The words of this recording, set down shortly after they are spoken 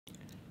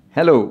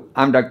Hello,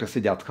 I'm Dr.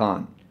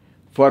 Sajjad.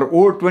 For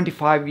over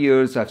 25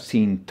 years, I've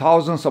seen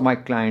thousands of my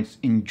clients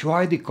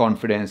enjoy the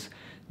confidence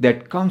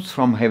that comes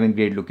from having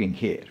great looking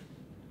hair.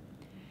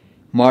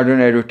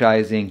 Modern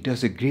advertising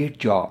does a great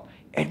job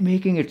at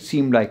making it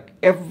seem like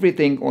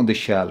everything on the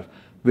shelf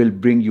will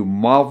bring you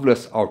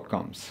marvelous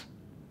outcomes.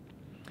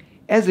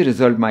 As a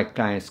result, my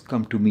clients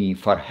come to me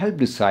for help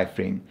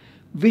deciphering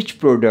which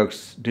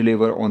products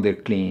deliver on their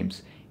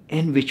claims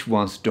and which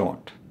ones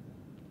don't.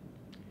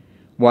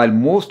 While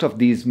most of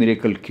these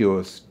miracle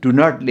cures do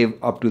not live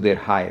up to their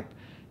hype,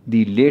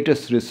 the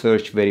latest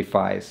research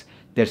verifies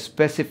that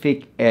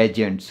specific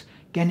agents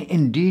can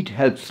indeed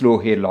help slow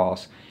hair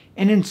loss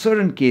and in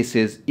certain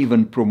cases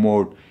even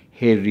promote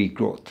hair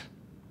regrowth.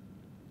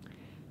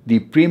 The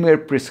premier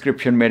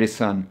prescription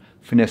medicine,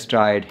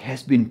 Finasteride,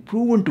 has been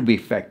proven to be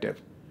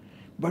effective,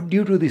 but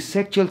due to the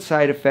sexual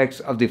side effects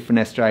of the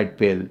Finasteride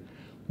pill,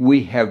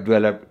 we have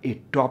developed a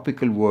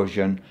topical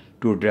version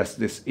to address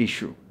this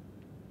issue.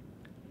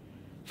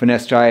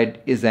 Finasteride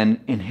is an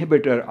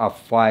inhibitor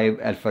of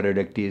 5-alpha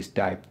reductase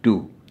type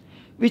 2,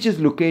 which is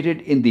located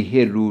in the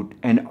hair root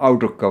and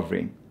outer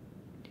covering.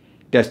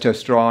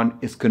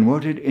 Testosterone is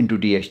converted into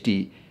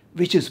DHT,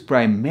 which is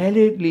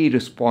primarily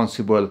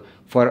responsible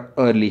for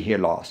early hair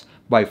loss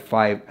by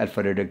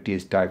 5-alpha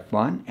reductase type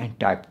 1 and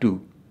type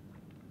 2.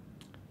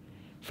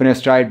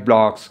 Finasteride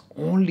blocks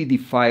only the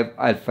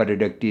 5-alpha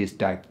reductase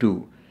type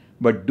 2,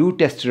 but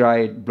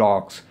Dutasteride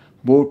blocks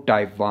both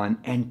type 1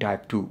 and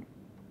type 2.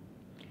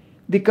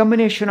 The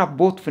combination of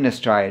both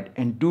Finasteride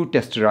and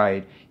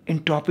Dutasteride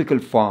in topical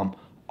form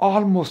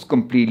almost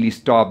completely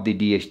stop the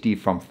DHT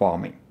from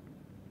forming.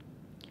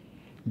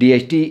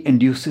 DHT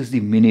induces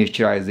the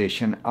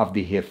miniaturization of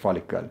the hair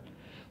follicle.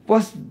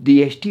 Once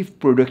DHT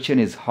production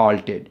is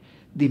halted,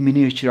 the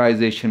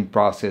miniaturization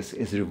process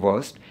is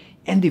reversed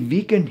and the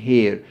weakened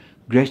hair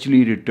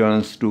gradually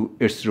returns to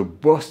its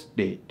robust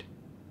state.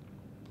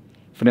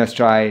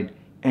 Finasteride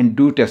and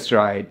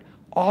Dutasteride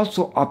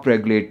also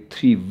upregulate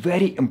three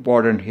very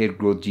important hair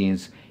growth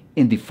genes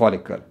in the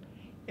follicle: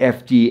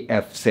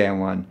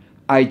 FGF7,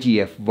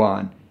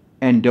 IGF1,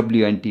 and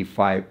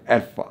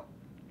WNT5-alpha.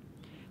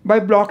 By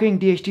blocking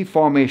DHT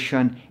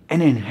formation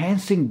and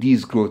enhancing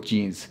these growth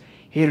genes,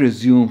 hair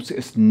resumes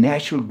its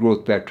natural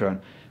growth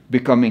pattern,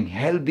 becoming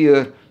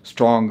healthier,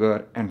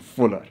 stronger, and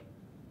fuller.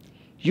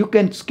 You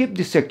can skip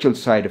the sexual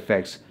side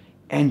effects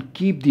and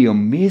keep the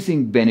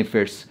amazing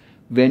benefits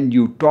when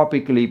you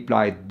topically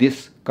apply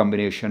this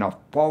combination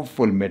of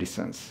powerful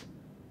medicines.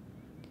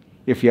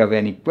 If you have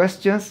any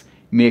questions,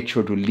 make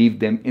sure to leave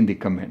them in the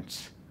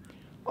comments.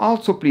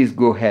 Also, please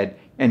go ahead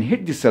and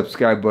hit the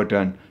subscribe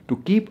button to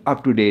keep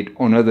up to date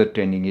on other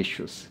trending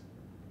issues.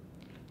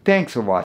 Thanks for watching.